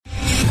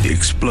the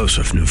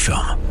explosive new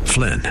film,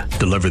 Flynn,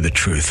 deliver the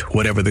truth,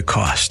 whatever the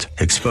cost,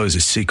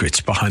 exposes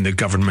secrets behind the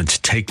government's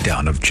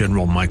takedown of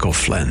General Michael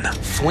Flynn.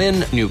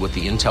 Flynn knew what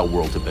the intel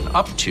world had been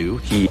up to.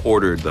 He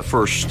ordered the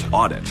first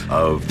audit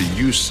of the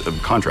use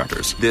of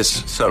contractors.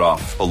 This set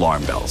off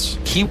alarm bells.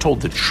 He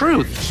told the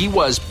truth. He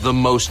was the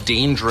most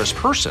dangerous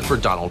person for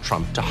Donald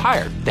Trump to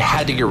hire. They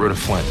had to get rid of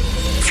Flynn.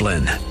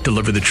 Flynn,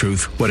 deliver the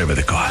truth, whatever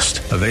the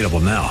cost. Available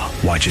now.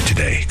 Watch it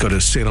today. Go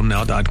to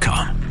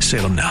salemnow.com.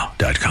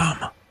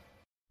 salemnow.com.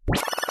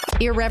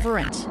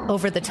 Irreverent,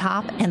 over the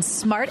top, and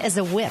smart as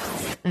a whip.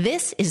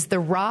 This is the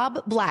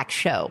Rob Black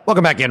Show.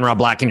 Welcome back in, Rob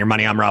Black and your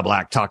money. I'm Rob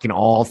Black, talking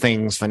all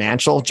things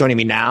financial. Joining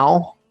me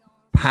now,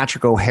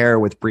 Patrick O'Hare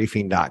with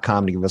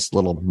Briefing.com to give us a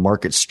little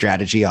market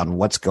strategy on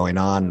what's going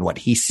on and what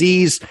he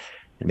sees,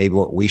 and maybe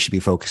what we should be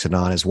focusing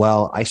on as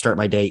well. I start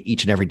my day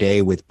each and every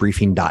day with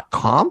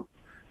Briefing.com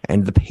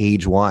and the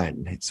page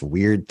one. It's a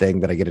weird thing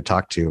that I get to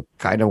talk to,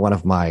 kind of one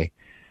of my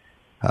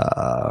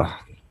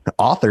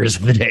authors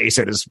of the day,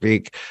 so to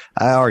speak.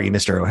 How are you,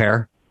 Mr.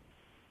 O'Hare?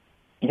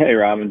 Hey,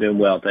 Rob. I'm doing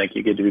well. Thank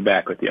you. Good to be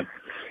back with you.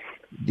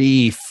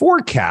 The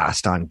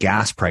forecast on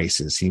gas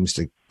prices seems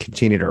to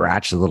continue to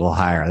ratchet a little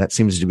higher. That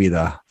seems to be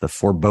the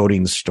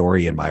foreboding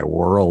story in my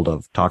world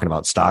of talking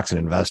about stocks and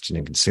investing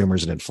in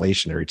consumers and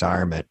inflation and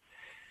retirement.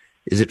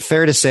 Is it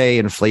fair to say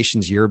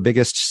inflation's your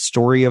biggest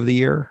story of the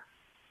year?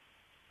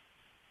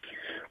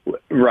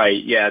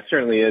 Right. Yeah, it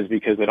certainly is,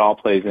 because it all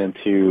plays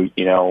into,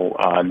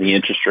 the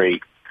interest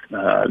rate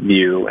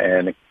view,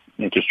 and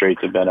interest rates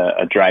have been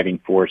a driving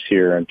force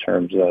here in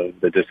terms of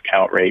the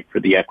discount rate for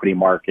the equity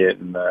market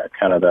and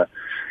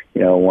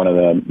one of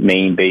the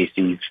main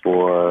bases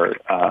for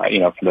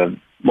the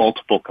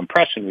multiple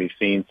compression we've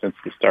seen since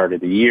the start of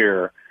the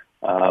year.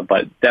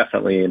 But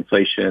definitely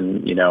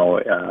inflation,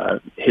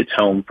 hits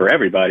home for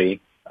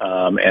everybody.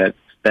 And it's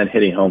been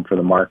hitting home for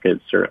the market,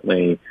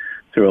 certainly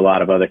through a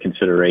lot of other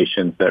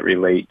considerations that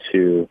relate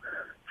to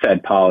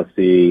Fed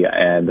policy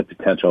and the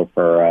potential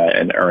for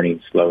an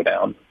earnings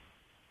slowdown.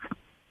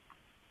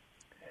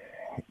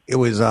 It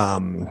was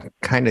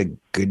kind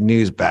of good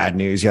news, bad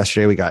news.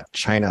 Yesterday, we got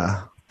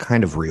China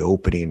kind of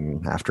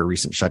reopening after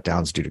recent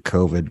shutdowns due to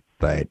COVID,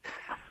 but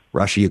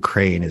Russia,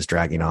 Ukraine is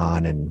dragging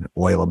on, and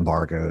oil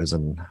embargoes.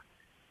 And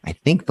I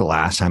think the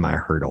last time I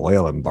heard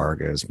oil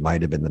embargoes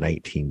might have been the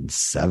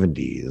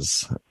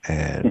 1970s.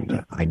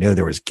 And I know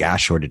there was gas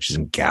shortages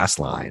and gas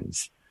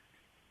lines.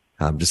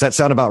 Does that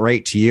sound about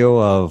right to you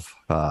of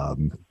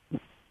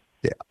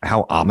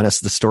how ominous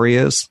the story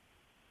is?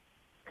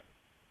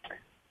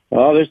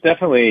 Well, there's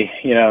definitely,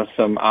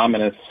 some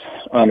ominous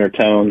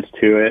undertones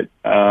to it,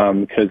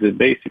 because it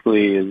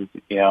basically is,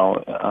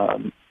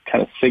 kind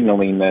of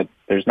signaling that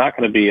there's not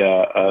going to be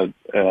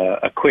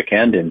a quick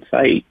end in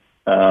sight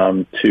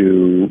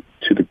to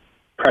the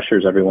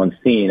pressures everyone's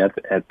seeing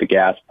at the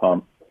gas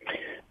pump.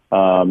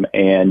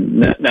 And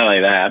not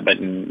only that, but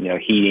in,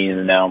 heating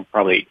and now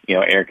probably,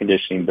 air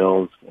conditioning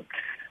bills.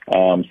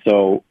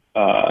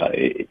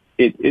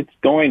 It's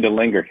going to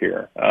linger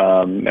here.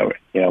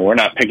 We're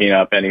not picking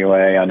up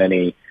anyway on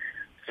any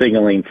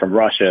signaling from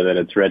Russia that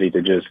it's ready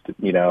to just,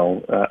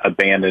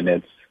 abandon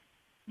its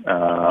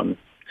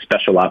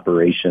special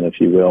operation, if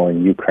you will,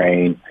 in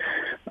Ukraine.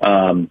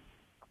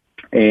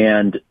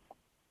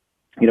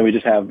 We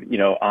just have,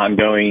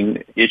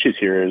 ongoing issues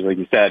here. Like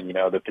you said,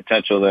 the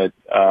potential that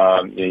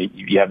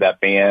you have that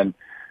ban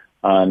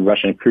on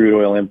Russian crude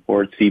oil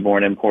imports,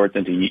 seaborne imports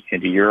into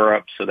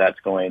Europe. So that's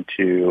going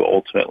to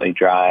ultimately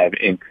drive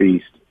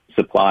increased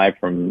supply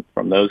from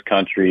those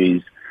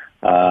countries.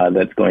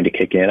 That's going to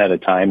kick in at a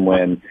time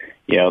when,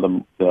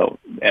 the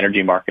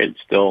energy market is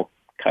still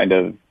kind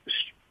of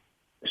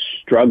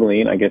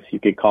struggling, I guess you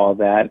could call it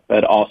that,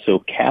 but also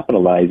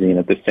capitalizing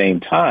at the same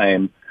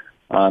time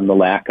on the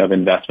lack of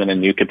investment in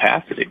new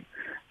capacity.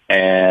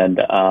 And,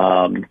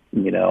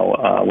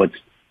 what's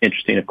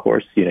interesting, of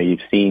course, you've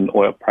seen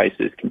oil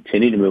prices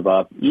continue to move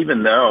up,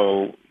 even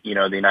though,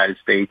 the United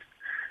States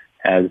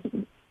has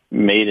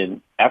made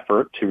an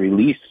effort to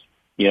release,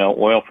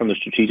 oil from the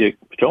Strategic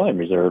Petroleum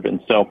Reserve.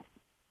 And so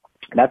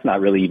that's not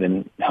really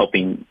even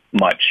helping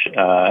much.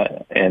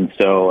 And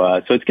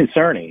so it's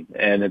concerning,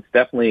 and it's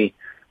definitely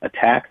a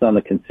tax on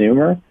the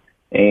consumer.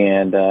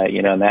 And,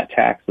 and that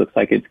tax looks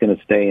like it's going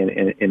to stay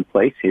in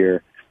place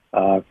here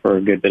for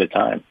a good bit of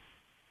time.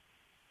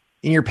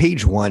 In your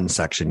page one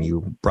section,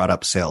 you brought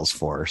up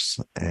Salesforce,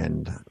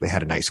 and they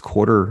had a nice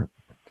quarter.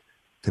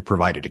 They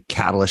provided a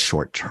catalyst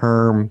short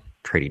term,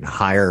 trading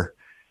higher.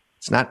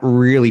 It's not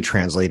really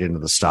translated into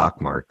the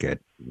stock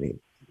market.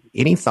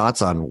 Any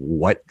thoughts on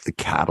what the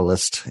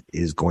catalyst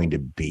is going to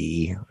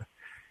be?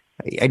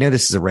 I know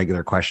this is a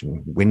regular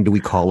question. When do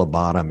we call a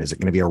bottom? Is it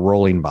going to be a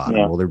rolling bottom?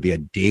 Yeah. Will there be a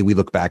day we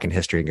look back in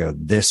history and go,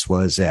 this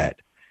was it?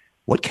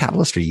 What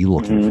catalyst are you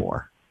looking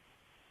for?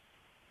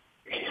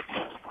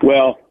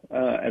 Well,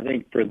 I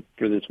think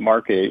for this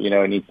market,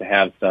 it needs to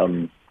have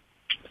some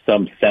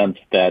sense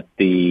that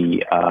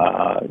the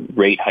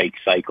rate hike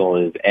cycle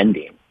is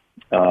ending,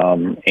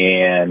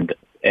 and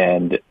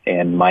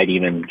might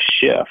even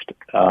shift.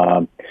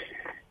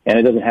 And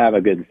it doesn't have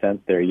a good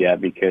sense there yet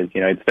because,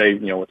 I'd say,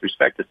 with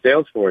respect to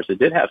Salesforce, it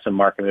did have some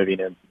market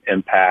moving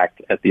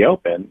impact at the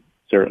open.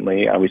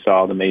 Certainly, we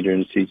saw the major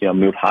indices,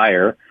 move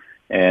higher,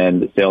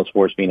 and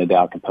Salesforce being a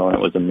Dow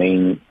component was a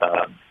main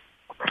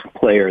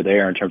player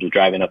there in terms of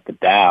driving up the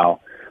Dow.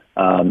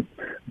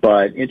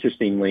 But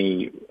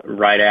interestingly,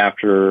 right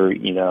after,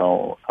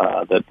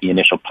 the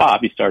initial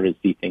pop, you started to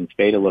see things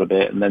fade a little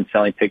bit, and then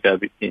selling picked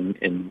up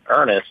in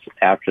earnest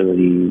after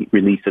the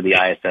release of the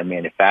ISM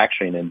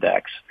Manufacturing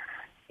Index.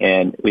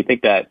 And we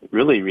think that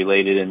really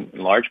related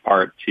in large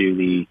part to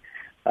the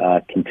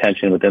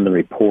contention within the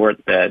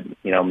report that,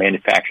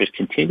 manufacturers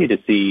continue to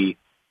see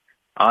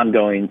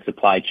ongoing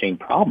supply chain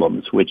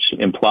problems, which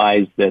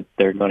implies that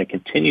they're going to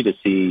continue to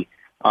see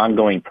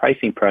ongoing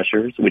pricing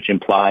pressures, which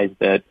implies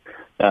that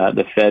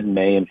the Fed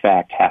may, in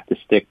fact, have to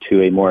stick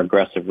to a more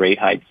aggressive rate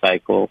hike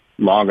cycle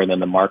longer than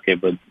the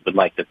market would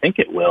like to think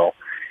it will.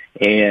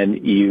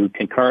 And you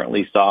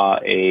concurrently saw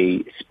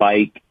a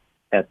spike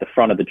at the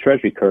front of the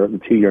Treasury curve, the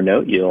 2-year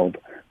note yield,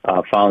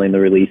 following the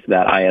release of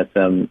that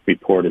ISM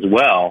report as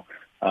well,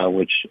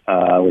 which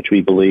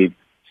we believe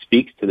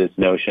speaks to this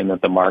notion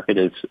that the market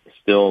is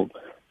still,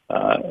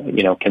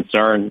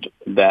 concerned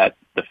that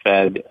the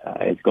Fed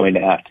is going to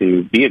have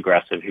to be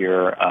aggressive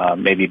here,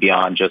 maybe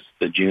beyond just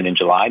the June and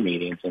July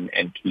meetings,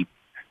 and keep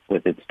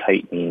with its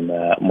tightening,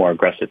 more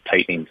aggressive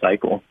tightening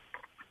cycle.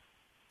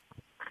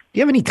 Do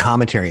you have any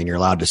commentary, and you're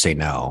allowed to say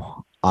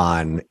no,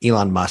 on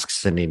Elon Musk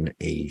sending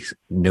a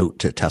note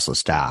to Tesla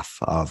staff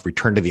of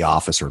return to the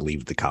office or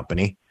leave the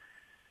company?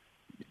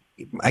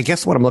 I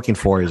guess what I'm looking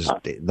for is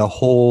the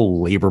whole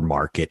labor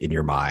market in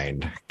your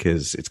mind,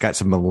 because it's got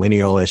some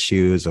millennial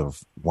issues of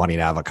wanting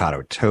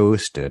avocado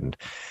toast and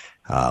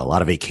a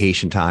lot of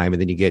vacation time. And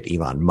then you get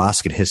Elon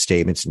Musk and his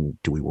statements.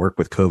 And do we work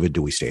with COVID?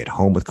 Do we stay at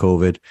home with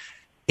COVID?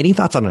 Any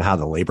thoughts on how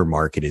the labor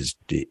market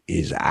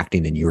is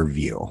acting in your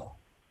view?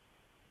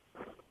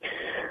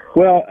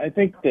 Well, I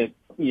think that,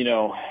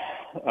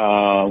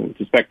 with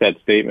respect to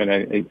that statement,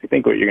 I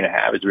think what you're going to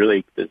have is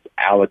really this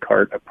a la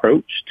carte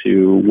approach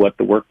to what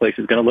the workplace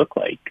is going to look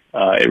like.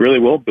 It really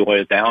will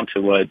boil down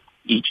to what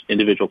each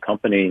individual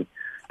company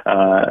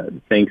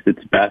thinks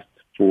it's best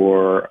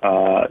for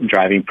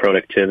driving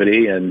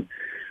productivity and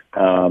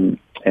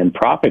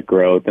profit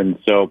growth. And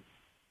so,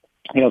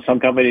 some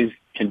companies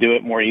can do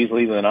it more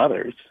easily than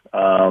others.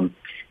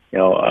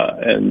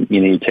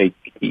 You take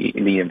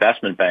the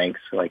investment banks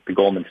like the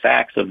Goldman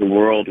Sachs of the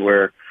world,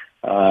 where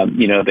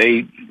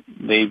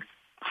they've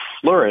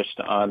flourished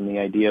on the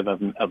idea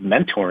of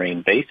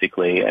mentoring,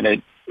 basically,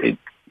 and it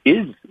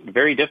is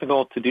very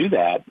difficult to do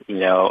that,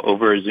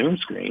 over a Zoom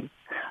screen.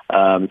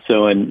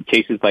 So in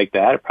cases like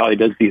that, it probably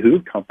does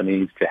behoove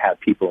companies to have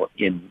people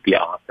in the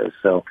office.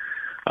 So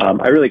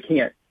I really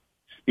can't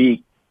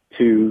speak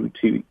to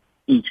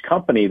each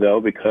company, though,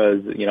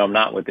 because I'm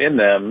not within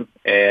them,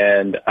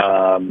 and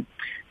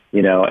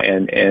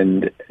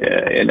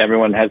and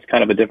everyone has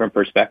kind of a different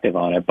perspective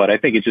on it. But I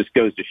think it just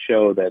goes to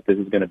show that this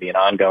is going to be an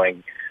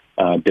ongoing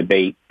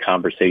debate,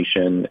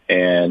 conversation,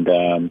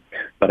 and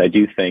but I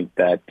do think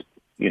that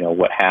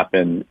what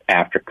happened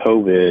after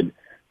COVID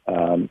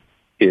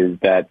is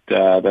that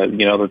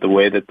that the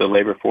way that the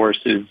labor force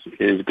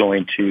is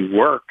going to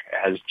work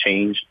has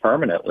changed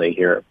permanently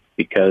here,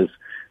 because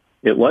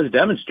it was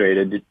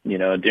demonstrated,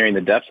 during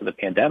the depths of the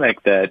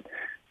pandemic that,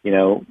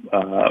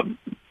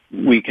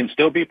 we can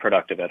still be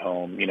productive at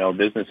home.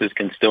 Businesses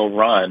can still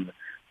run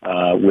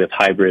with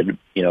hybrid,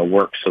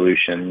 work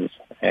solutions.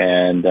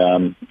 And,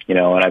 and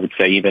I would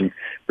say even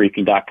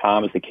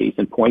Briefing.com is a case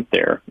in point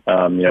there.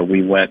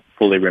 We went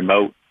fully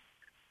remote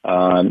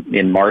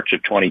in March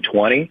of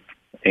 2020,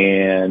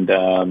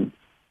 and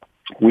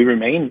we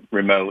remain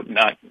remote,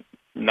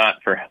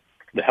 not for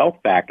the health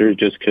factors,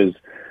 just because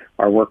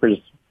our workers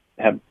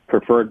have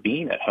preferred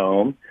being at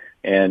home.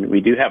 And we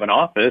do have an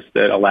office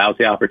that allows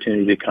the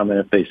opportunity to come in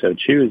if they so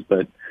choose,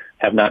 but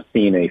have not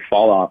seen a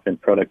fall off in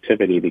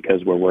productivity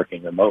because we're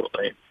working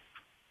remotely.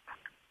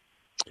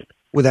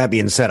 With that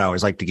being said, I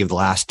always like to give the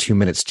last 2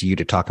 minutes to you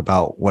to talk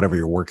about whatever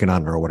you're working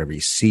on or whatever you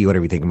see,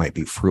 whatever you think might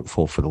be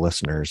fruitful for the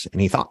listeners.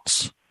 Any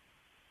thoughts?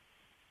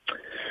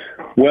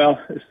 Well,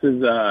 this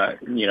is, a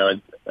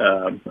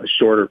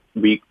shorter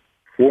week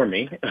for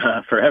me,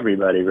 for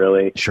everybody,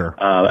 really. Sure.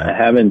 I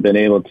haven't been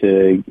able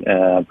to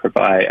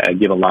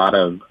give a lot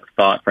of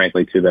thought,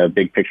 frankly, to the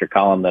big picture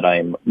column that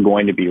I'm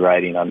going to be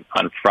writing on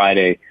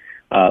Friday.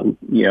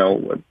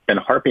 Been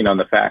harping on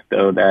the fact,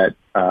 though, that,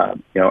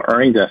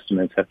 earnings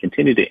estimates have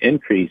continued to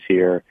increase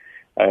here,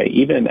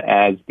 even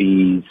as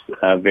these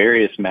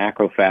various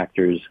macro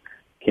factors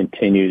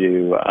continue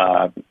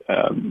to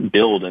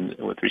build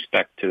with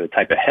respect to the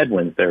type of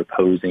headwinds they're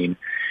posing.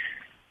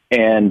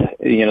 And,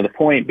 the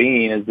point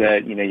being is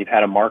that, you've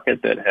had a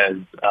market that has,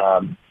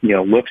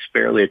 looks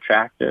fairly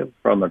attractive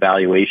from a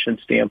valuation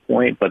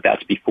standpoint, but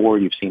that's before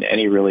you've seen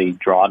any really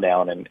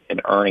drawdown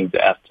in earnings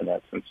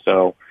estimates. And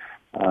so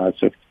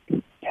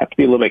you have to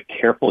be a little bit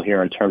careful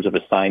here in terms of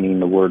assigning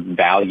the word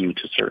value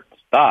to certain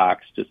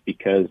stocks, just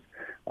because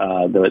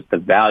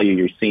the value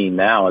you're seeing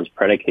now is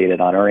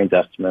predicated on earnings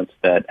estimates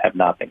that have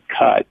not been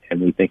cut,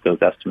 and we think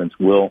those estimates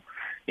will,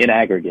 in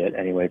aggregate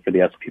anyway, for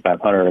the S&P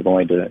 500 are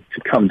going to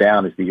come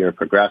down as the year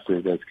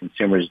progresses, as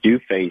consumers do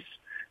face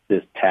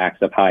this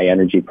tax of high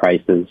energy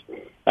prices,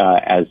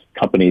 as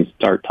companies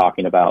start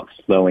talking about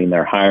slowing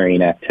their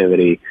hiring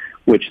activity,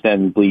 which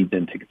then bleeds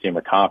into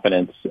consumer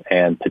confidence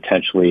and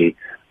potentially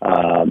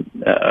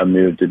a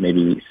move to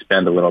maybe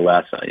spend a little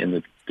less in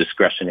the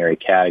discretionary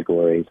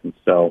categories. And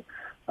so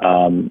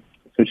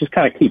just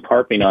kind of keep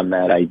harping on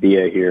that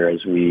idea here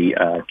as we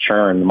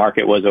churn. The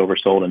market was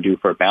oversold and due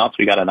for a bounce.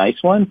 We got a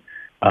nice one,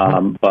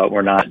 but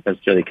we're not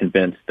necessarily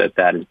convinced that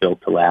that is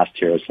built to last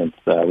here, since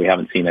we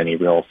haven't seen any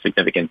real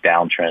significant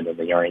downtrend in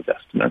the earnings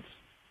estimates.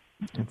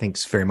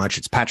 Thanks very much.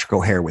 It's Patrick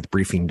O'Hare with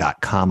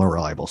Briefing.com, a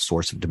reliable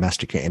source of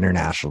domestic and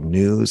international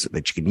news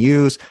that you can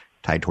use,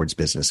 tied towards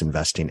business,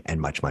 investing,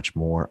 and much, much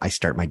more. I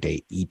start my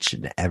day each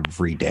and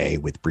every day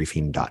with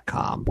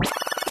Briefing.com.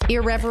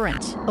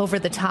 Irreverent, over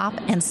the top,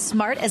 and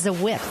smart as a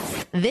whip.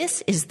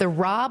 This is the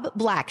Rob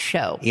Black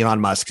Show. Elon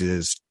Musk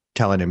is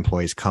telling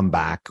employees come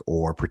back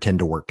or pretend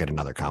to work at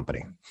another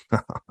company.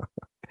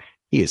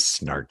 He is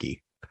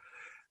snarky.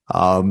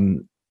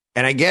 And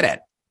I get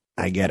it.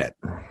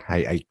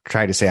 I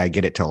try to say I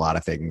get it to a lot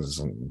of things.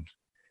 And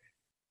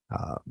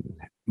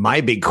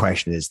my big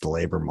question is the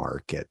labor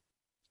market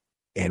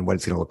and what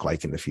it's going to look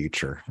like in the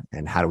future,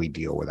 and how do we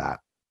deal with that?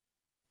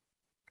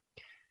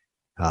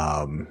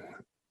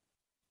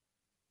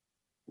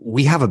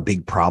 We have a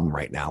big problem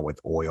right now with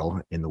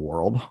oil in the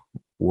world.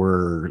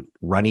 We're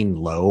running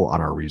low on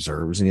our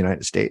reserves in the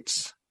United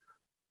States.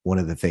 One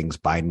of the things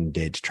Biden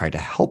did to try to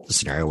help the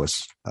scenario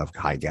of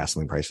high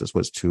gasoline prices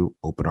was to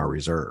open our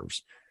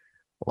reserves.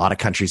 A lot of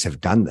countries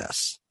have done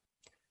this,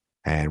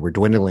 and we're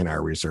dwindling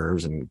our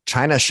reserves, and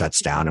China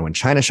shuts down. And when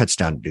China shuts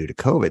down due to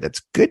COVID,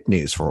 that's good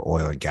news for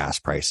oil and gas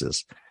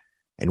prices.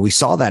 And we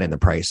saw that in the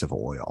price of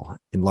oil,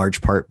 in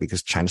large part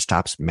because China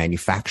stops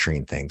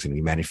manufacturing things. And when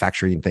you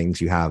manufacturing things,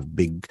 you have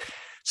big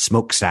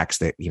smokestacks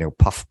that,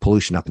 puff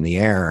pollution up in the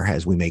air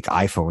as we make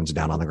iPhones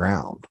down on the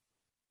ground.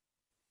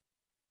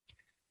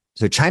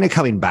 So China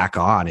coming back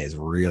on is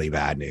really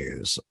bad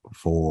news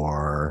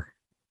for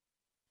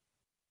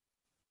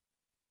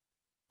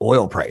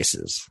oil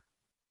prices.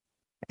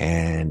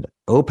 And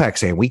OPEC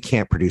saying we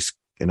can't produce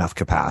enough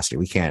capacity.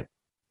 We can't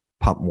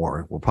pump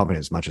more. We're pumping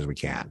as much as we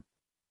can.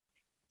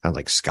 Sounds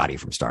like Scotty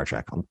from Star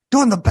Trek. I'm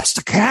doing the best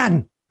I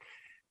can.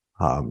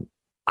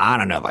 I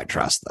don't know if I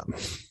trust them.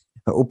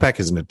 OPEC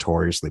has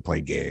notoriously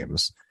played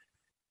games,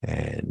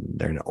 and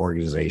they're an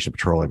organization of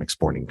petroleum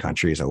exporting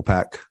countries,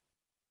 OPEC.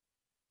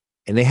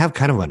 And they have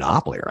kind of a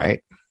monopoly,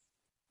 right?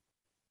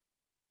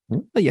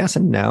 But yes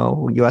and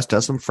no. U.S.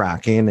 does some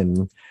fracking,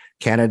 and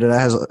Canada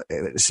has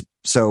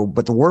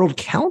but the world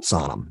counts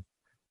on them.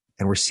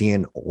 And we're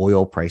seeing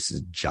oil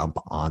prices jump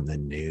on the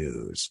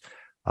news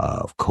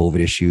of COVID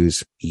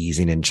issues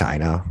easing in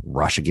China,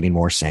 Russia getting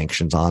more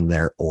sanctions on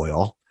their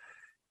oil.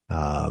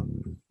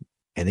 And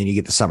then you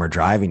get the summer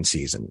driving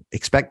season.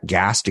 Expect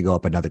gas to go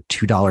up another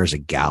 $2 a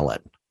gallon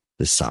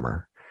this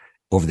summer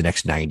over the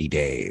next 90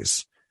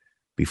 days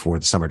before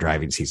the summer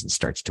driving season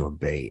starts to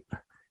abate.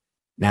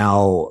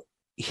 Now,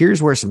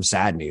 here's where some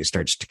sad news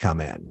starts to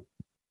come in.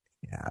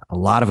 A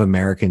lot of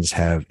Americans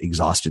have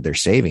exhausted their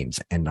savings.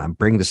 And I'm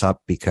bringing this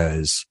up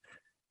because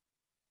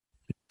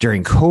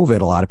during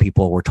COVID, a lot of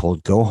people were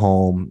told, go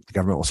home, the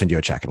government will send you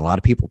a check. And a lot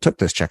of people took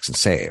those checks and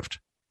saved.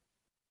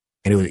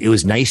 And it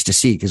was nice to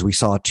see, because we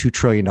saw $2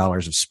 trillion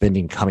of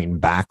spending coming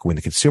back when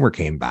the consumer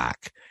came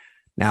back.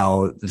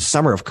 Now, the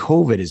summer of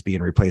COVID is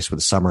being replaced with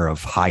the summer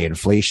of high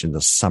inflation,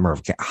 the summer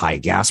of high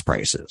gas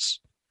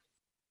prices.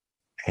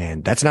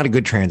 And that's not a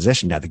good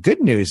transition. Now, the good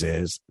news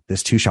is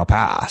this too shall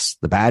pass.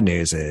 The bad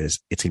news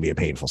is it's going to be a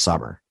painful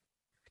summer.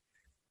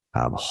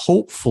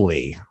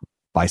 Hopefully,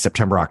 by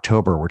September,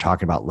 October, we're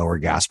talking about lower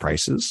gas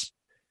prices,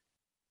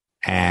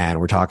 and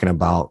we're talking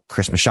about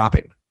Christmas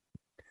shopping.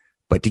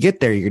 But to get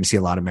there, you're going to see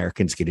a lot of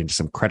Americans get into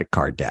some credit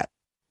card debt.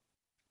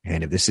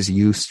 And if this is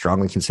you,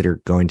 strongly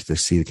consider going to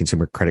see the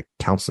Consumer Credit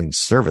Counseling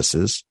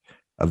Services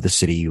of the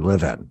city you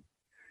live in.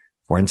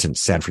 For instance,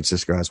 San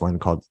Francisco has one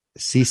called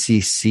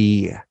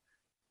CCC,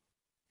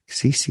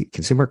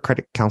 Consumer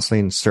Credit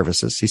Counseling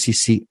Services,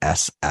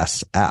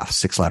 CCCSSF,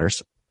 6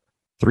 letters,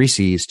 3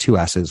 C's, 2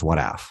 S's, 1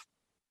 F.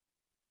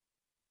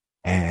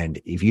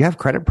 And if you have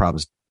credit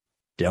problems,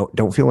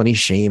 don't feel any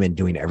shame in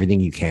doing everything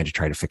you can to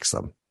try to fix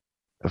them.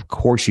 Of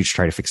course, you should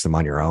try to fix them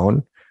on your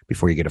own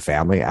before you get a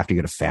family. After you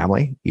get a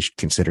family, you should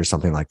consider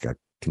something like a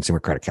consumer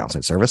credit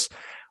counseling service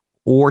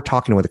or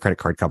talking with the credit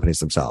card companies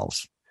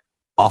themselves.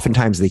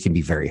 Oftentimes, they can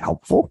be very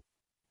helpful.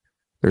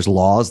 There's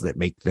laws that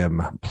make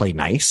them play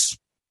nice.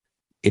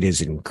 It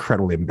is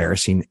incredibly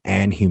embarrassing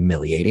and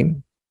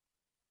humiliating.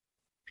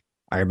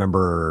 I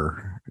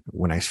remember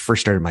when I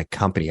first started my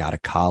company out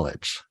of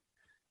college,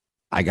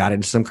 I got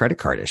into some credit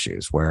card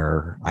issues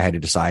where I had to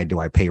decide, do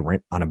I pay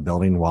rent on a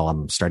building while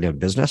I'm starting a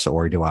business,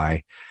 or do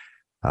I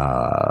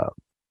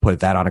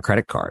put that on a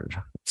credit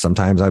card?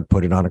 Sometimes I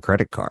put it on a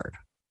credit card.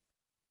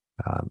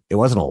 It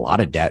wasn't a lot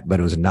of debt, but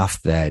it was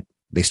enough that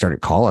they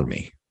started calling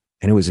me.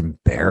 And it was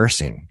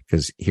embarrassing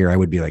because here I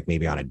would be like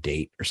maybe on a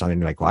date or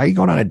something. Like, why are you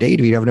going on a date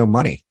if you have no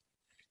money?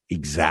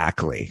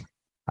 Exactly.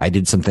 I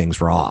did some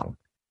things wrong.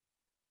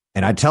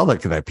 And I'd tell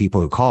the people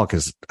who call,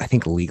 because I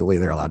think legally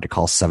they're allowed to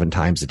call 7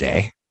 times a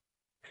day.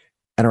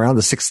 And around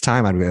the 6th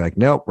time, I'd be like,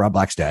 nope, Rob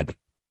Black's dead.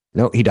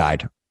 No, he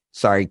died.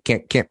 Sorry,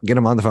 can't get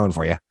him on the phone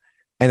for you.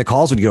 And the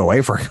calls would go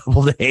away for a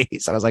couple of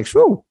days. I was like,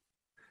 whew.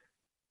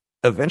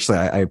 Eventually,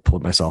 I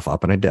pulled myself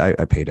up and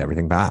I paid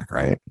everything back,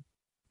 right?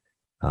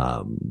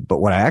 But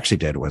what I actually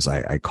did was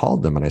I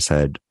called them and I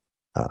said,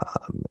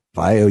 if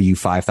I owe you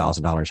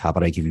 $5,000, how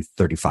about I give you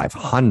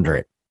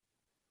 $3,500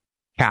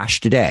 cash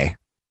today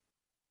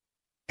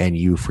and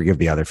you forgive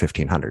the other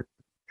 $1,500?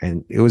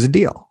 And it was a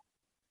deal.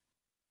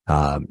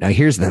 Now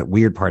here's the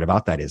weird part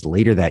about that is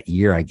later that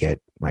year, I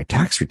get my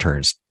tax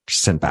returns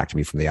sent back to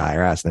me from the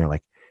IRS. And they're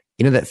like,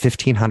 you know, that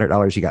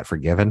 $1,500 you got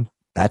forgiven,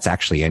 that's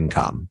actually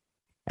income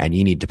and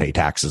you need to pay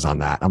taxes on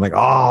that. I'm like,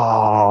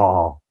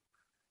 oh,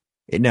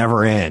 it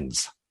never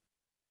ends.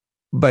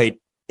 But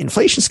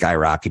inflation's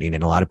skyrocketing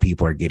and a lot of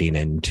people are getting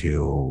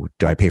into,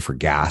 do I pay for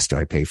gas? Do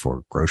I pay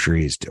for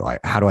groceries?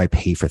 How do I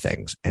pay for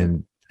things?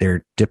 And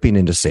they're dipping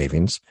into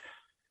savings,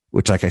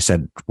 which, like I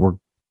said, we're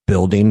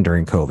building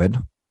during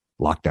COVID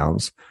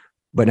lockdowns,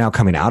 but now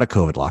coming out of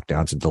COVID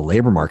lockdowns, the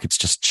labor market's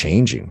just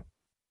changing.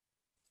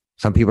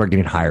 Some people are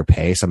getting higher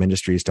pay. Some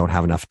industries don't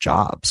have enough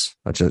jobs,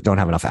 don't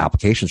have enough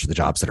applications for the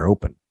jobs that are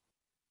open.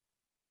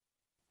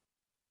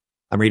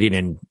 I'm reading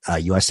in a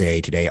USA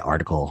Today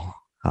article.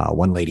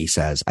 One lady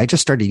says, I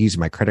just started using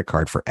my credit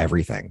card for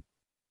everything.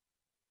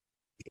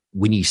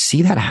 When you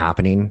see that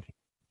happening,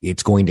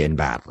 it's going to end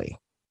badly.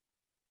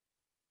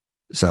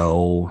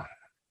 So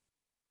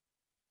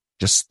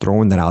just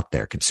throwing that out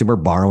there. Consumer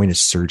borrowing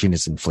is surging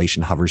as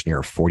inflation hovers near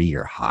a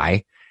 40-year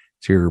high.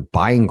 So you're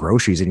buying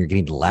groceries and you're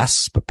getting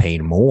less, but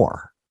paying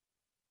more.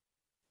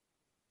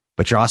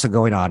 But you're also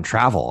going on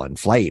travel and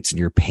flights and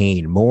you're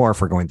paying more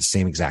for going the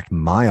same exact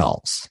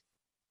miles.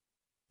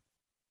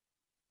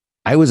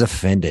 I was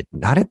offended,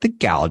 not at the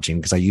gouging,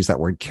 because I use that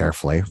word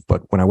carefully,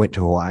 but when I went to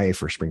Hawaii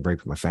for spring break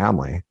with my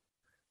family,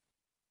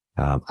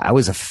 I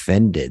was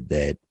offended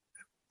that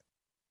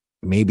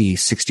maybe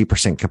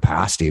 60%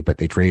 capacity, but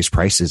they'd raise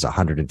prices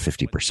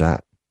 150%.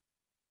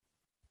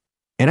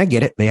 And I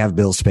get it. They have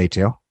bills to pay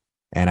too.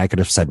 And I could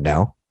have said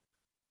no,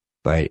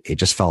 but it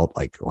just felt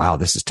like, wow,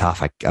 this is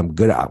tough. I'm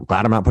glad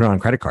I'm not putting on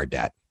credit card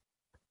debt.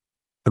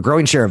 A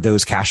growing share of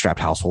those cash-strapped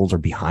households are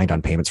behind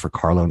on payments for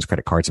car loans,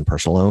 credit cards, and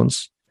personal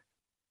loans.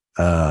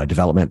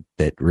 Development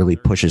that really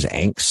pushes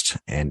angst,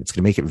 and it's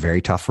going to make it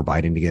very tough for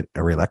Biden to get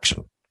a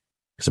re-election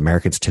because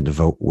Americans tend to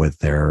vote with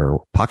their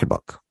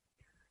pocketbook.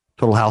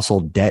 Total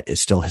household debt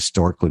is still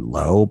historically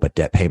low, but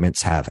debt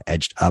payments have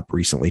edged up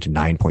recently to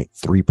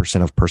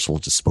 9.3% of personal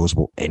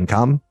disposable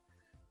income.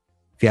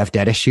 If you have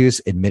debt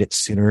issues, admit it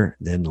sooner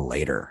than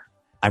later.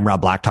 I'm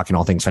Rob Black, talking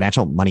all things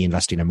financial, money,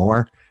 investing, and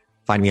more.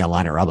 Find me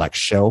online at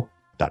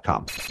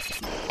robblackshow.com.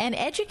 An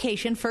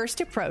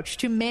education-first approach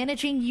to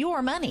managing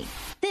your money.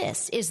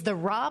 This is the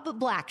Rob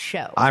Black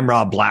Show. I'm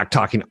Rob Black,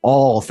 talking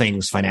all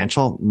things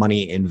financial,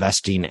 money,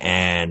 investing,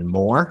 and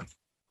more.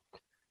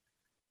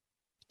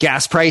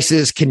 Gas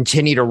prices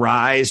continue to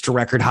rise to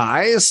record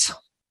highs.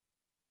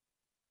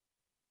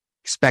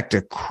 Expect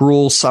a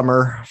cruel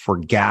summer for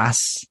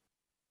gas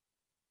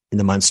in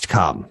the months to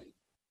come.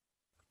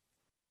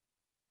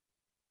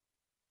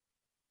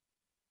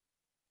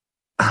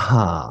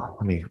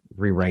 Let me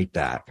rewrite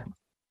that.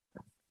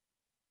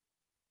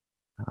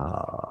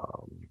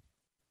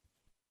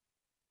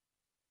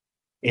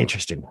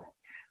 Interesting.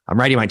 I'm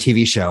writing my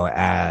TV show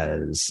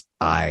as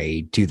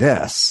I do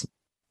this.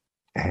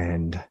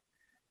 And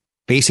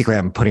basically,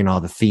 I'm putting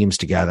all the themes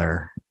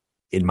together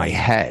in my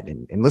head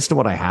and listen to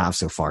what I have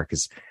so far,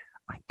 because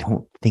I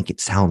don't think it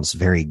sounds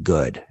very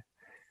good.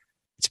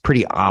 It's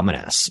pretty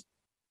ominous.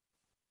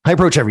 I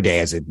approach every day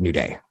as a new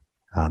day.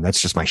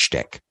 That's just my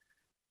shtick.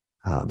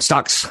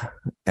 Stocks,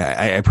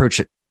 I approach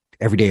it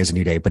every day as a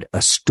new day, but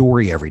a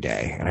story every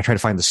day. And I try to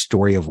find the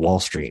story of Wall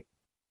Street.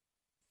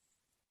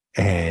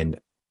 And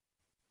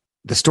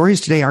the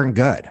stories today aren't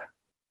good.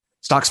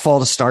 Stocks fall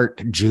to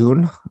start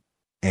June.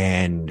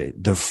 And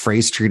the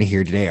phrase you're going to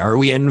hear today, are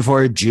we in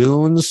for a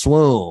June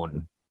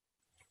swoon?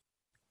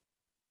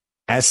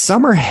 As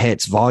summer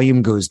hits,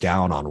 volume goes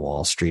down on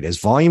Wall Street. As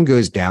volume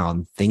goes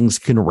down, things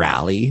can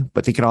rally,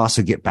 but they can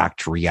also get back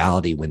to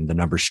reality when the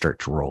numbers start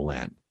to roll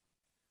in.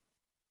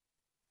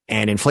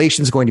 And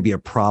inflation is going to be a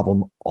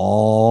problem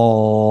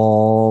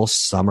all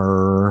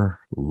summer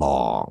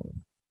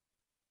long.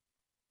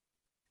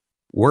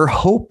 We're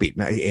hoping,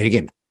 and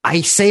again,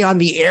 I say on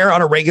the air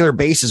on a regular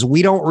basis,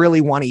 we don't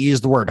really want to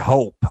use the word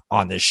hope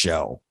on this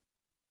show.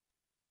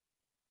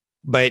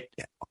 But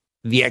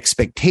the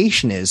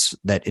expectation is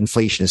that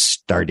inflation has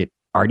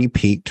already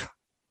peaked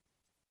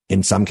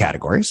in some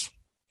categories,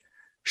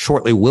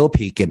 shortly will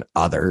peak in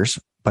others,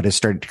 but has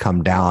started to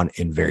come down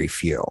in very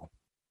few.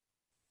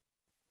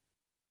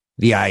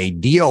 The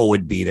ideal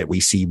would be that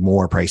we see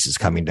more prices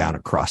coming down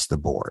across the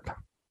board.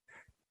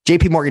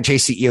 JP Morgan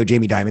Chase CEO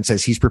Jamie Dimon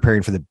says he's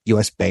preparing for the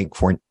U.S. bank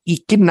for an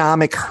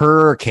economic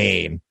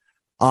hurricane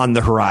on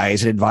the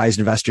horizon, advised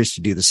investors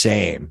to do the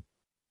same.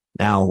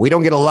 Now, we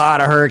don't get a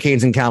lot of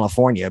hurricanes in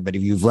California, but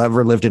if you've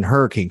ever lived in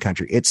hurricane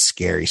country, it's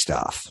scary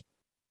stuff.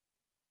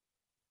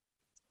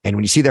 And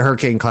when you see the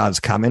hurricane clouds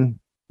coming,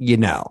 you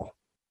know.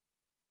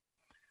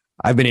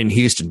 I've been in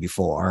Houston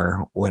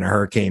before when a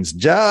hurricane's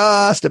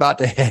just about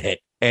to hit,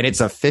 and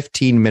it's a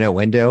 15-minute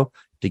window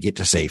to get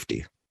to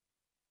safety.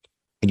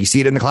 And you see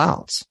it in the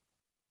clouds.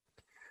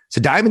 So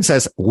Dimon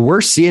says,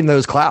 we're seeing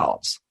those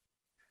clouds.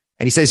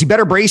 And he says, you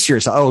better brace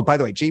yourself. Oh, by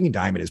the way, Jamie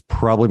Dimon is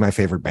probably my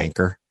favorite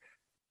banker.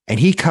 And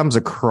he comes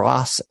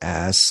across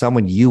as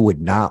someone you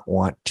would not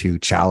want to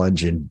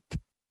challenge in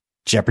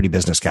Jeopardy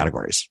business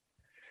categories.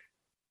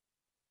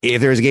 If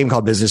there was a game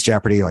called Business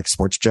Jeopardy, like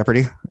Sports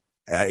Jeopardy,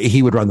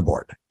 he would run the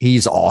board.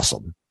 He's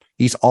awesome.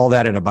 He's all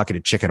that in a bucket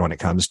of chicken when it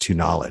comes to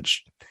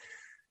knowledge.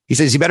 He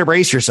says, you better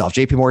brace yourself.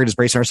 JP Morgan is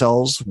bracing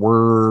ourselves.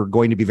 We're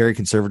going to be very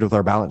conservative with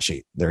our balance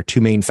sheet. There are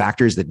two main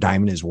factors that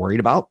Dimon is worried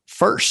about.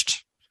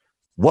 First,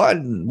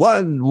 one.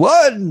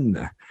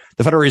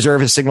 The Federal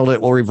Reserve has signaled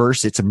it will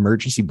reverse its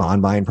emergency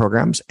bond buying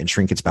programs and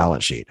shrink its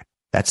balance sheet.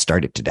 That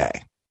started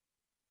today.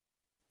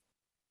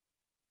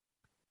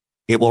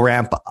 It will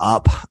ramp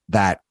up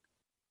that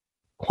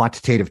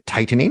quantitative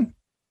tightening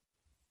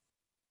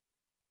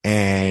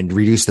and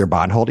reduce their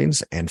bond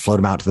holdings and float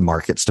them out to the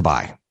markets to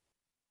buy.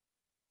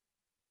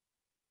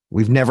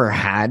 We've never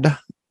had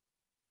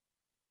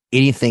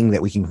anything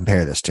that we can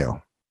compare this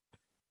to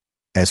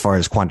as far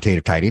as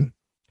quantitative tightening.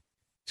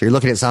 So you're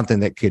looking at something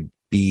that could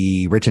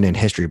be written in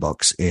history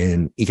books,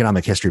 in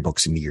economic history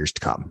books in the years to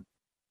come.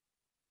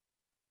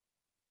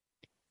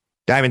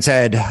 Dimon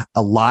said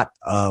a lot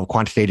of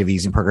quantitative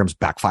easing programs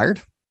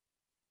backfired.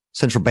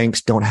 Central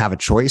banks don't have a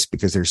choice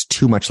because there's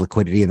too much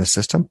liquidity in the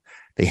system.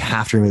 They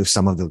have to remove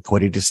some of the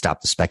liquidity to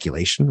stop the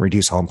speculation,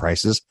 reduce home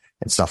prices,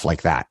 and stuff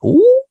like that.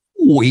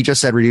 Ooh, he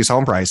just said reduce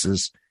home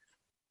prices.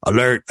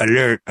 Alert,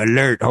 alert,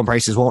 alert. Home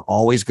prices won't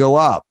always go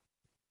up.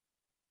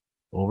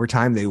 Over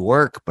time, they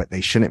work, but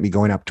they shouldn't be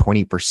going up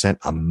 20%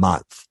 a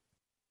month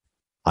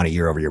on a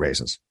year-over-year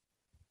basis.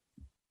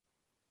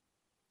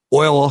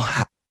 Oil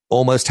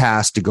almost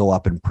has to go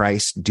up in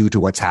price due to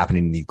what's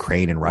happening in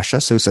Ukraine and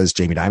Russia, so says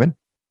Jamie Dimon.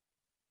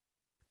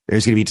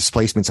 There's going to be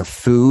displacements of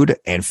food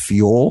and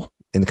fuel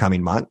in the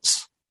coming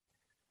months.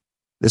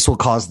 This will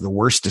cause the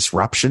worst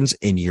disruptions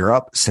in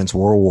Europe since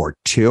World War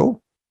II,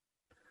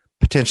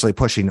 potentially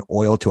pushing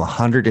oil to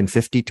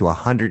 $150 to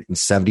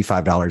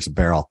 $175 a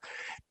barrel.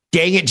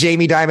 Dang it,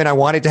 Jamie Dimon. I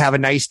wanted to have a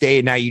nice day,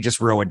 and now you just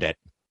ruined it.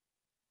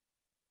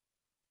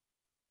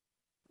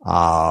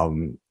 I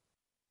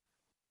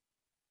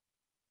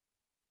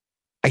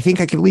think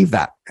I can leave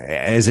that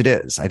as it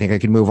is. I think I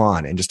can move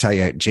on and just tell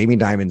you, Jamie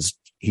Dimon's,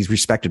 he's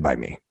respected by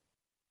me.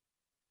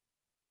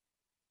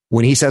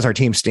 When he says our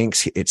team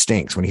stinks, it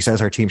stinks. When he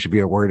says our team should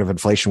be worried of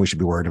inflation, we should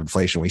be worried of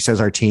inflation. When he says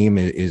our team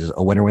is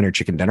a winner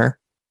chicken dinner.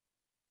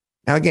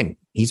 Now, again,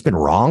 he's been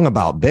wrong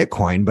about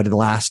Bitcoin, but in the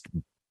last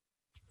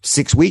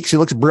 6 weeks, he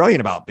looks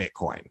brilliant about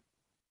Bitcoin.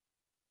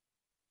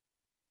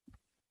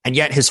 And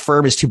yet his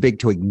firm is too big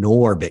to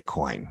ignore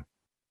Bitcoin.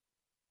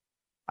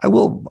 I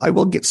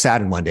will get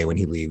saddened one day when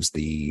he leaves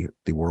the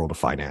world of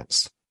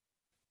finance.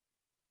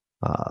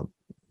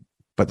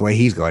 But the way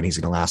he's going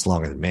to last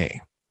longer than me.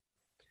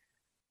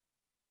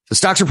 The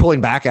stocks are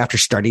pulling back after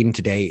starting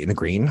today in the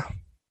green.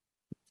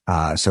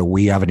 So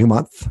we have a new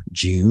month,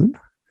 June.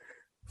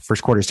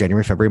 First quarter is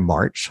January, February,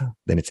 March.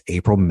 Then it's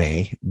April,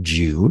 May,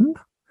 June.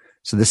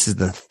 So this is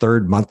the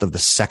third month of the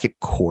second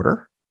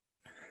quarter.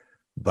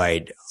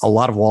 But a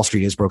lot of Wall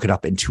Street is broken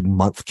up into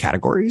month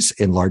categories,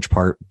 in large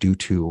part due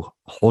to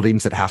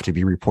holdings that have to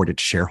be reported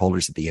to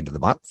shareholders at the end of the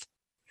month.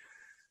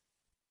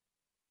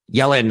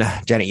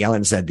 Janet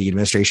Yellen said the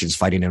administration is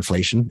fighting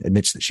inflation,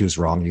 admits that she was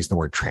wrong using the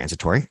word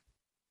transitory.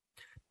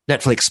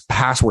 Netflix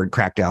password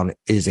crackdown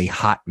is a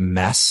hot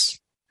mess.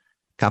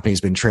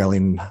 Company's been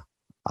trailing,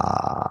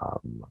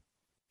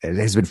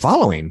 has been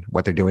following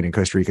what they're doing in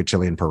Costa Rica,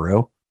 Chile, and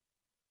Peru.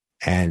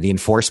 And the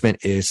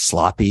enforcement is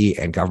sloppy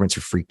and governments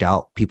are freaked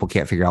out. People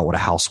can't figure out what a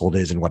household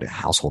is and what a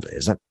household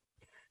isn't.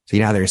 So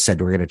now they're said,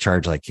 we're going to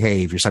charge like,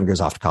 hey, if your son goes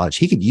off to college,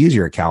 he could use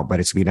your account, but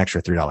it's going to be an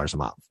extra $3 a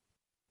month.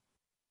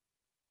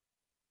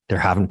 They're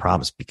having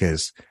problems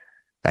because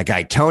that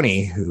guy,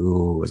 Tony,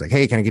 who was like,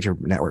 hey, can I get your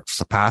network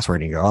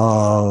password? And you go,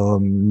 oh,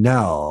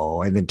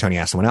 no. And then Tony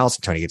asks someone else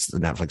and Tony gets the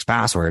Netflix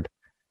password.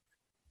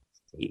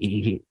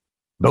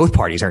 Both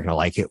parties aren't going to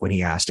like it when he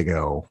has to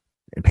go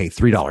and pay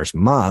 $3 a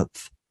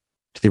month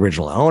to the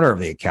original owner of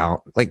the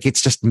account. Like,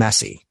 it's just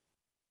messy.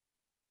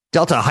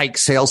 Delta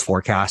hikes sales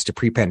forecast to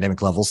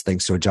pre-pandemic levels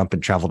thanks to a jump in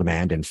travel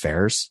demand and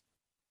fares.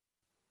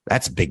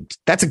 That's big.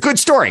 That's a good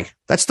story.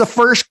 That's the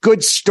first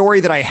good story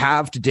that I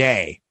have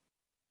today.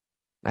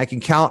 I can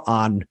count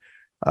on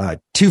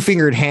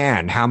two-fingered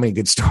hand how many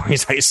good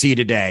stories I see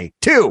today.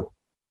 2.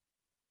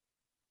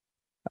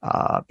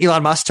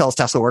 Elon Musk tells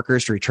Tesla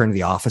workers to return to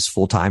the office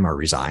full-time or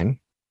resign.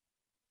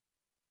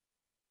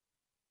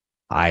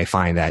 I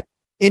find that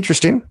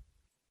interesting.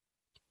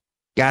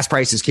 Gas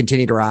prices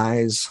continue to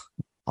rise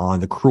on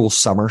the cruel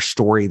summer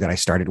story that I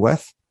started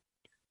with.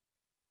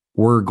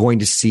 We're going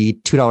to see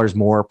 $2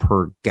 more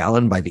per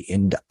gallon by the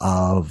end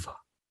of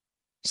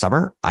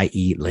summer,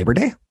 i.e. Labor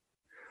Day.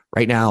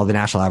 Right now, the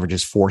national average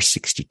is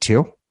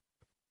 $4.62.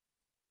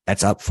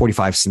 That's up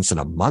 45 cents in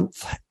a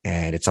month,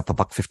 and it's up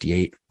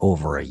 $1.58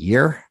 over a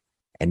year.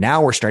 And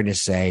now we're starting to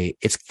say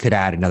it could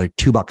add another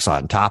 $2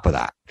 on top of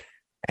that.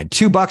 And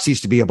 $2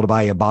 used to be able to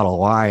buy you a bottle of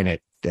wine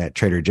at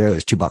Trader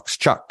Joe's, $2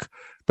 chuck.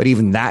 But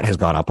even that has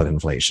gone up with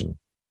inflation.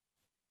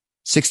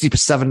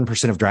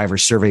 67% of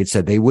drivers surveyed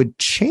said they would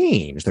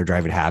change their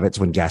driving habits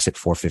when gas hit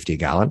 $4.50 a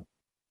gallon.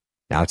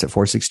 Now it's at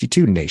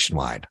 $4.62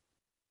 nationwide.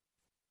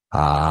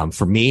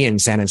 For me in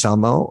San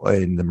Anselmo,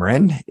 in the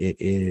Marin, it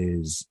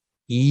is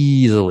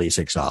easily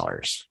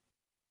 $6.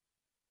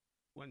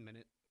 1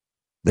 minute.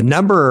 The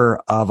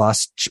number of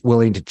us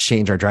willing to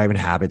change our driving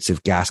habits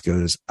if gas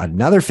goes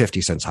another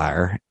 50 cents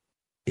higher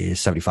is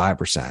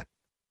 75%.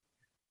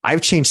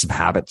 I've changed some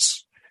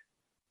habits,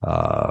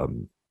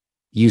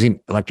 using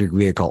electric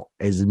vehicle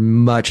as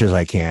much as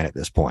I can at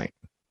this point,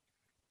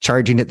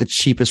 charging at the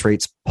cheapest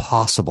rates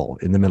possible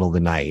in the middle of the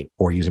night,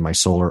 or using my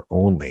solar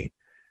only.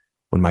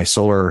 When my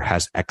solar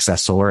has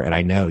excess solar, and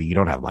I know you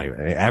don't have money,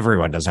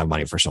 everyone doesn't have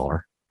money for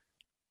solar.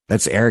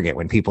 That's arrogant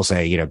when people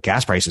say,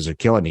 gas prices are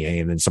killing you.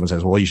 And then someone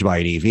says, well, you should buy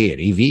an EV. An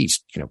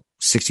EV's,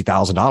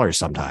 $60,000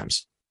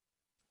 sometimes.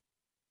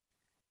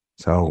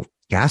 So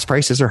gas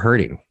prices are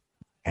hurting,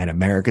 and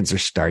Americans are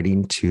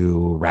starting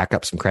to rack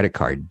up some credit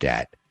card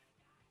debt.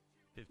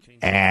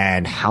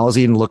 And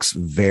housing looks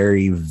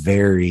very,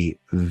 very,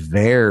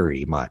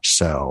 very much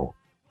so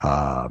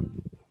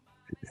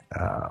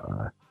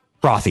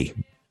frothy.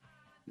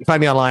 You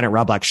find me online at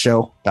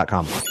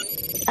robblackshow.com.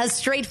 A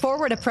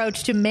straightforward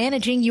approach to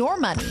managing your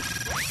money.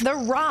 The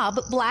Rob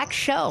Black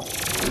Show.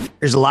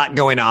 There's a lot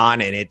going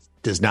on, and it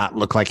does not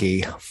look like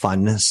a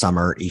fun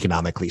summer,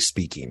 economically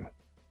speaking.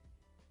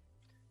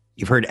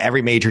 You've heard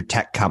every major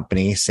tech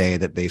company say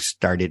that they've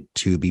started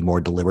to be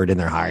more deliberate in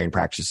their hiring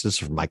practices,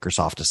 from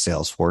Microsoft to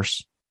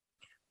Salesforce.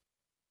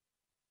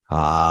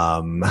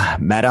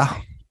 Meta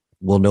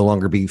will no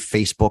longer be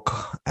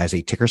Facebook as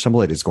a ticker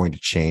symbol. It is going to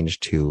change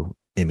to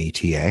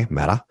META,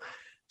 Meta.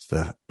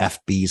 The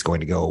FB is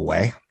going to go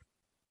away.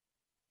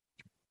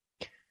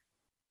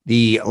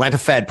 The Atlanta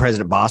Fed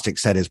President Bostic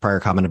said his prior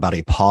comment about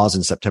a pause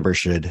in September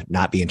should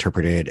not be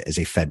interpreted as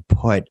a Fed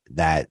put,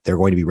 that they're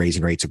going to be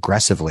raising rates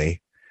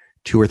aggressively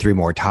 2 or 3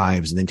 more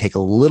times and then take a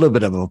little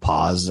bit of a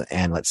pause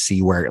and let's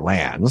see where it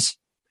lands.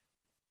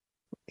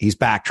 He's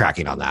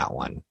backtracking on that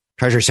one.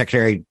 Treasury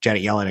Secretary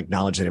Janet Yellen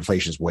acknowledged that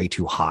inflation is way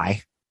too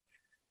high,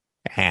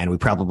 and we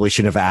probably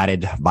should have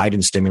added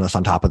Biden's stimulus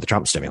on top of the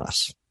Trump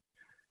stimulus.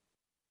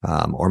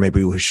 Or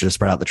maybe we should have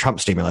spread out the Trump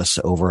stimulus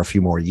over a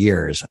few more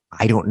years.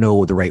 I don't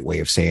know the right way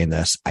of saying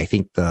this. I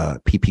think the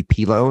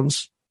PPP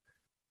loans,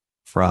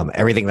 from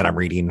everything that I'm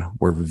reading,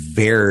 were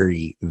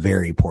very,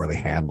 very poorly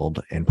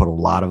handled and put a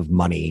lot of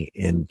money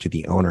into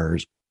the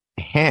owners'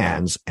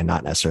 hands and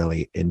not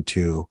necessarily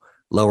into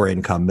lower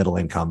income, middle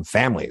income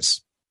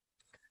families.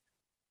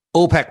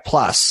 OPEC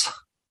Plus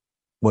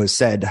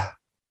was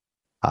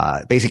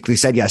basically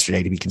said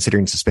yesterday to be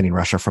considering suspending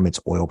Russia from its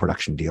oil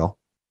production deal.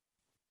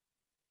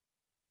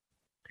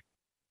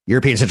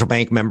 European Central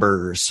Bank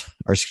members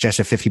are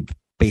suggesting a 50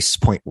 basis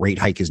point rate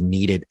hike is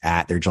needed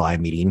at their July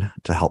meeting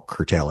to help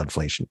curtail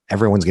inflation.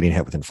 Everyone's getting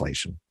hit with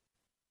inflation.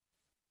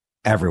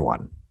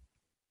 Everyone.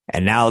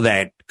 And now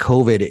that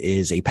COVID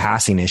is a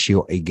passing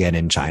issue again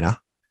in China,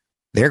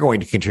 they're going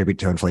to contribute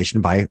to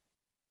inflation by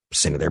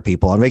sending their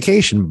people on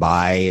vacation,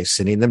 by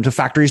sending them to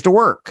factories to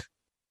work.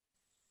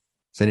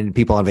 Sending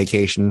people on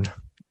vacation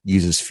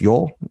uses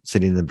fuel.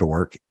 Sending them to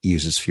work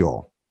uses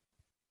fuel.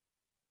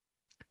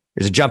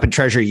 There's a jump in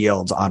Treasury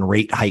yields on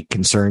rate hike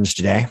concerns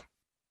today.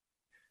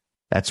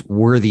 That's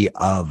worthy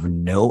of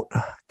note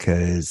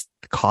because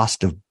the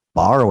cost of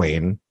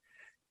borrowing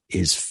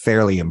is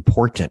fairly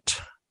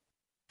important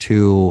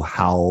to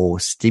how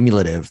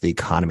stimulative the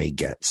economy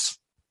gets.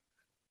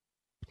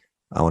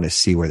 I want to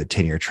see where the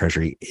 10-year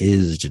Treasury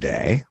is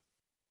today.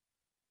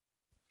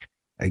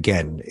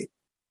 Again,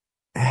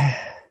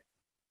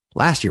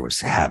 last year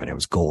was heaven. It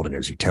was golden. It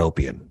was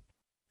utopian.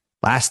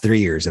 Last 3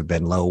 years have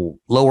been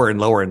lower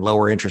and lower and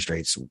lower interest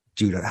rates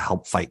due to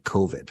help fight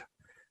COVID,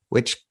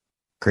 which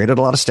created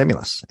a lot of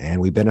stimulus.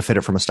 And we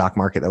benefited from a stock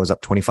market that was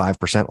up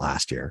 25%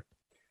 last year.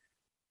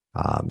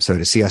 So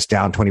to see us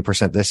down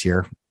 20% this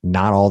year,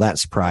 not all that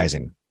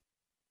surprising.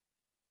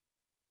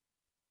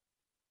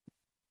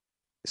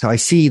 So I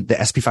see the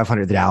S&P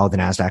 500, the Dow, the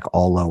NASDAQ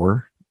all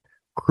lower.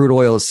 Crude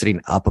oil is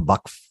sitting up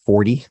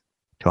 $1.40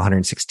 to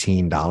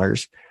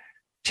 $116.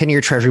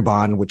 10-year Treasury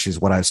bond, which is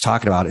what I was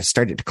talking about, is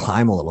starting to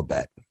climb a little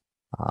bit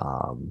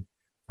from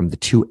the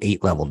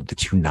 2.8 level to the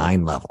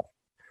 2.9 level.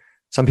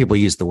 Some people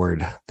use the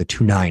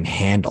 2.9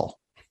 handle.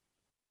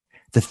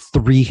 The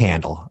 3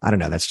 handle. I don't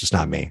know. That's just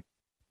not me.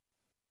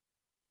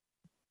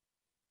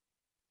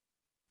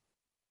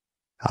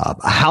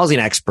 A housing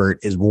expert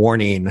is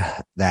warning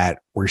that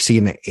we're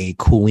seeing a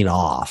cooling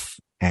off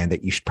and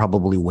that you should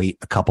probably wait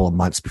a couple of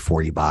months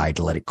before you buy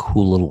to let it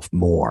cool a little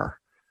more.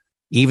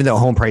 Even though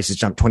home prices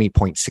jumped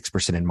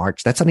 20.6% in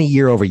March, that's on a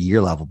year-over-year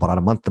level, but on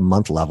a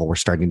month-to-month level, we're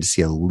starting to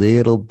see a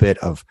little bit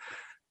of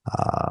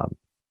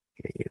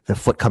the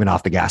foot coming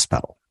off the gas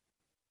pedal.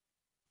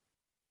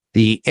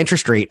 The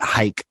interest rate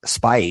hike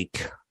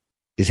spike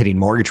is hitting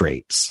mortgage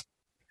rates.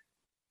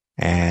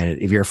 And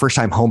if you're a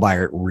first-time home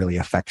buyer, it really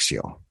affects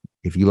you.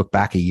 If you look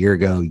back a year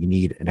ago, you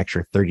need an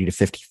extra $30,000 to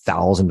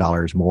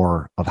 $50,000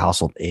 more of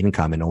household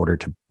income in order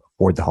to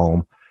afford the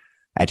home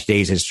at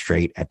today's interest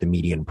rate at the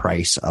median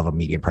price of a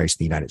median price in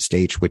the United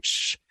States,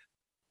 which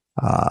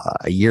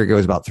a year ago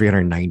was about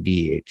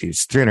 $390,000.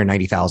 It's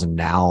 $390,000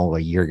 now. A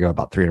year ago,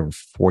 about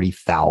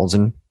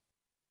 $340,000.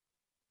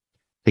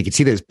 You can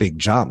see those big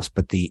jumps,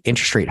 but the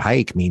interest rate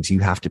hike means you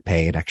have to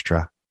pay an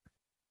extra.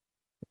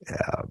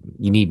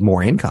 You need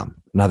more income,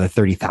 another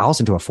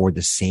 $30,000 to afford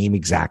the same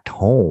exact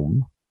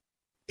home.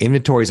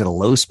 Inventory is at a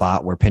low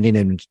spot where pending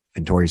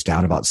inventory is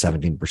down about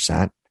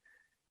 17%.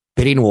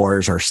 Bidding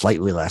wars are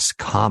slightly less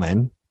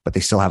common, but they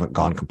still haven't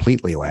gone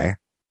completely away.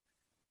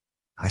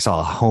 I saw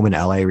a home in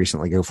LA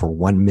recently go for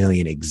 $1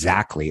 million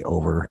exactly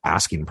over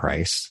asking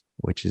price,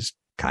 which is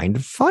kind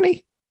of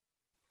funny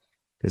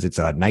because it's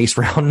a nice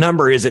round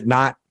number, is it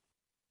not?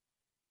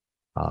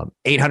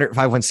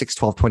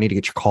 800-516-1220 to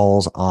get your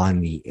calls on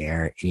the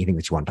air. Anything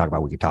that you want to talk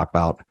about, we can talk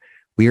about.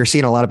 We are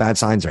seeing a lot of bad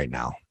signs right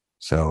now,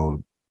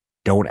 so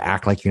don't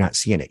act like you're not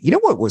seeing it. You know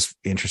what was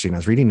interesting? I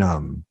was reading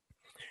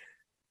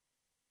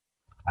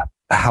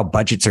how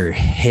budgets are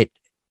hit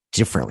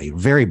differently.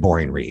 Very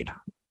boring read.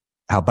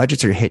 How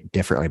budgets are hit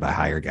differently by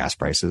higher gas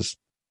prices.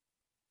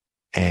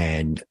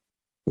 And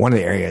one of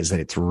the areas that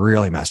it's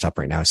really messed up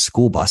right now is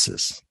school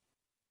buses.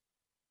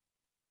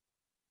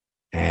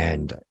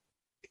 And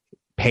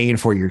paying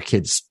for your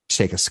kids to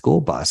take a school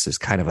bus is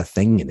kind of a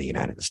thing in the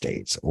United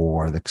States,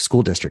 or the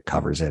school district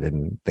covers it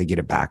and they get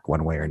it back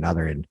one way or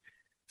another, and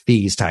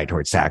fees tied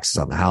towards taxes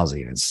on the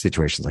housing and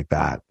situations like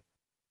that.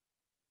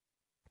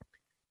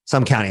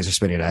 Some counties are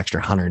spending an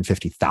extra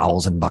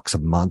 $150,000 a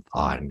month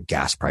on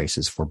gas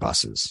prices for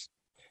buses.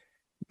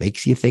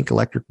 Makes you think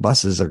electric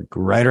buses are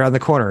right around the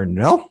corner.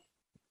 No.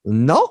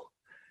 And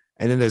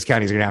then those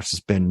counties are going to have to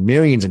spend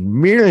millions and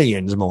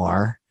millions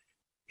more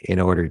in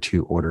order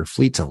to order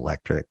fleets of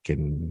electric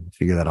and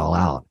figure that all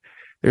out.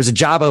 There's a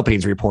job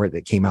openings report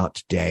that came out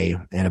today,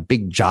 and a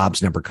big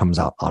jobs number comes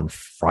out on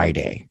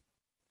Friday.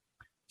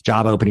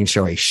 Job openings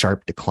show a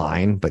sharp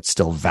decline, but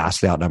still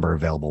vastly outnumber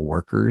available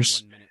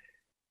workers.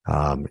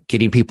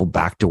 Getting people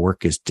back to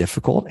work is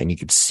difficult, and you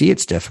can see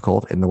it's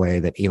difficult in the way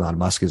that Elon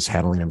Musk is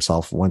handling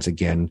himself once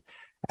again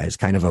as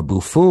kind of a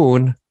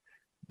buffoon,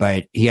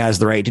 but he has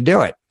the right to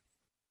do it.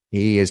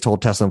 He has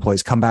told Tesla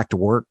employees, come back to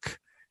work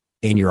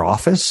in your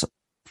office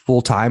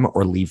full time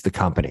or leave the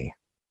company.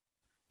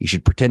 You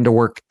should pretend to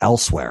work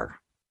elsewhere.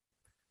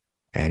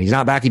 And he's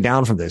not backing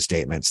down from those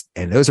statements.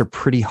 And those are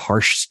pretty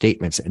harsh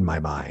statements in my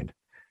mind.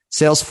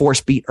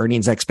 Salesforce beat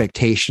earnings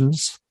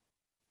expectations.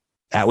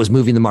 That was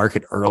moving the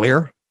market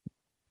earlier.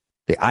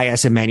 The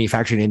ISM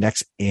manufacturing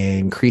index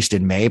increased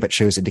in May, but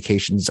shows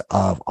indications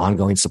of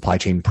ongoing supply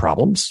chain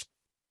problems.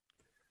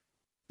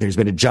 There's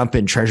been a jump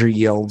in treasury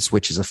yields,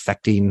 which is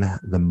affecting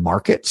the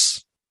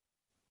markets.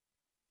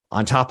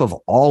 On top of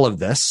all of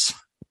this,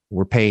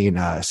 we're paying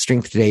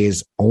strength today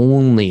is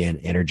only in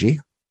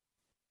energy,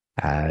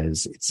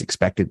 as it's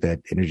expected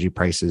that energy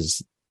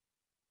prices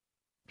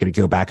going to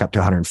go back up to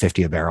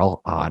 150 a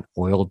barrel on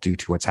oil due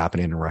to what's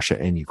happening in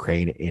Russia and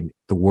Ukraine. And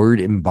the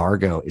word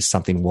embargo is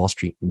something Wall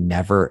Street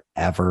never,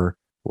 ever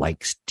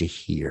likes to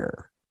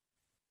hear.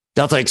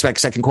 Delta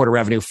expects second quarter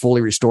revenue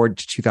fully restored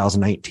to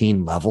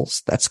 2019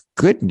 levels. That's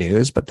good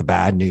news, but the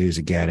bad news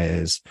again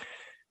is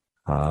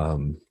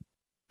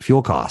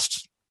fuel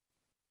costs.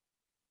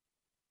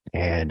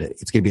 And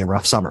it's going to be a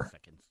rough summer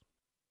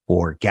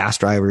for gas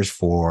drivers,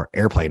 for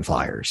airplane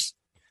flyers.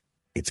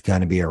 It's going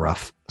to be a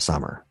rough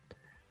summer.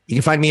 You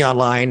can find me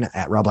online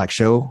at Rob Black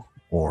Show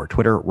or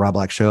Twitter, Rob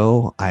Black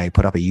Show. I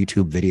put up a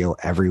YouTube video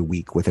every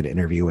week with an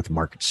interview with a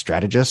market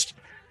strategist.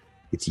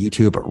 It's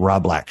YouTube at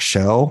Rob Black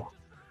Show.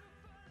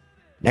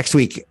 Next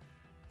week,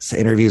 this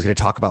interview is going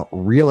to talk about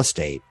real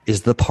estate.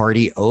 Is the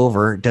party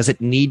over? Does it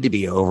need to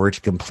be over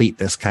to complete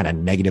this kind of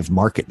negative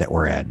market that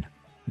we're in?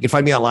 You can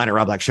find me online at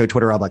Rob Black Show,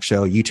 Twitter, Rob Black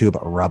Show, YouTube,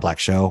 Rob Black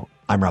Show.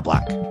 I'm Rob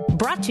Black.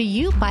 Brought to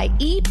you by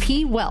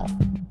EP Wealth.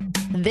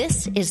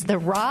 This is the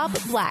Rob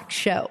Black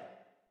Show.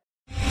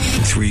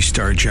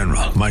 3-star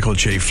General Michael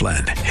J.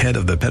 Flynn, head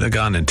of the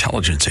Pentagon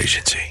Intelligence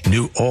Agency,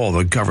 knew all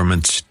the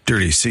government's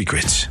dirty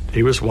secrets.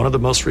 He was one of the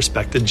most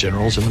respected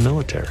generals in the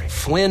military.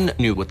 Flynn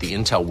knew what the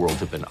intel world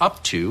had been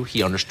up to.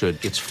 He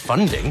understood its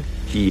funding.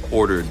 He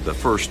ordered the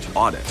first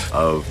audit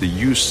of the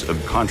use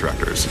of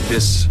contractors.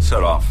 This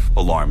set off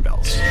alarm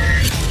bells.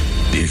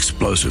 The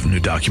explosive new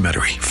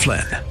documentary,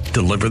 Flynn,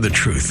 Deliver the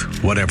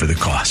Truth, Whatever the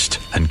Cost,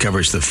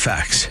 uncovers the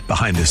facts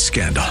behind this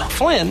scandal.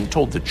 Flynn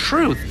told the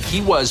truth.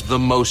 He was the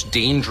most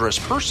dangerous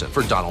person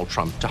for Donald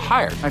Trump to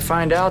hire. I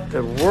find out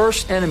the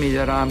worst enemy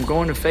that I'm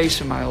going to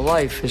face in my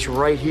life is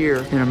right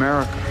here in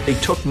America. They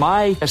took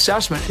my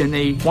assessment and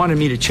they wanted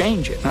me to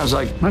change it. And I was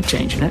like, I'm not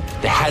changing it.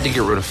 They had to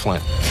get rid of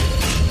Flynn.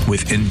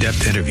 With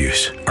in-depth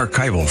interviews,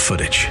 archival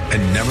footage,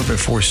 and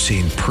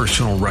never-before-seen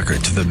personal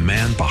records of the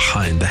man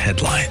behind the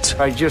headlines.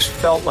 I just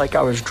felt like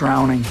I was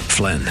drowning.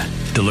 Flynn,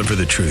 Deliver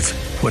the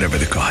Truth, Whatever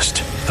the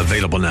Cost.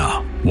 Available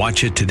now.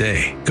 Watch it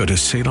today. Go to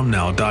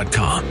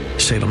salemnow.com.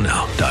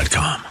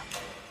 salemnow.com.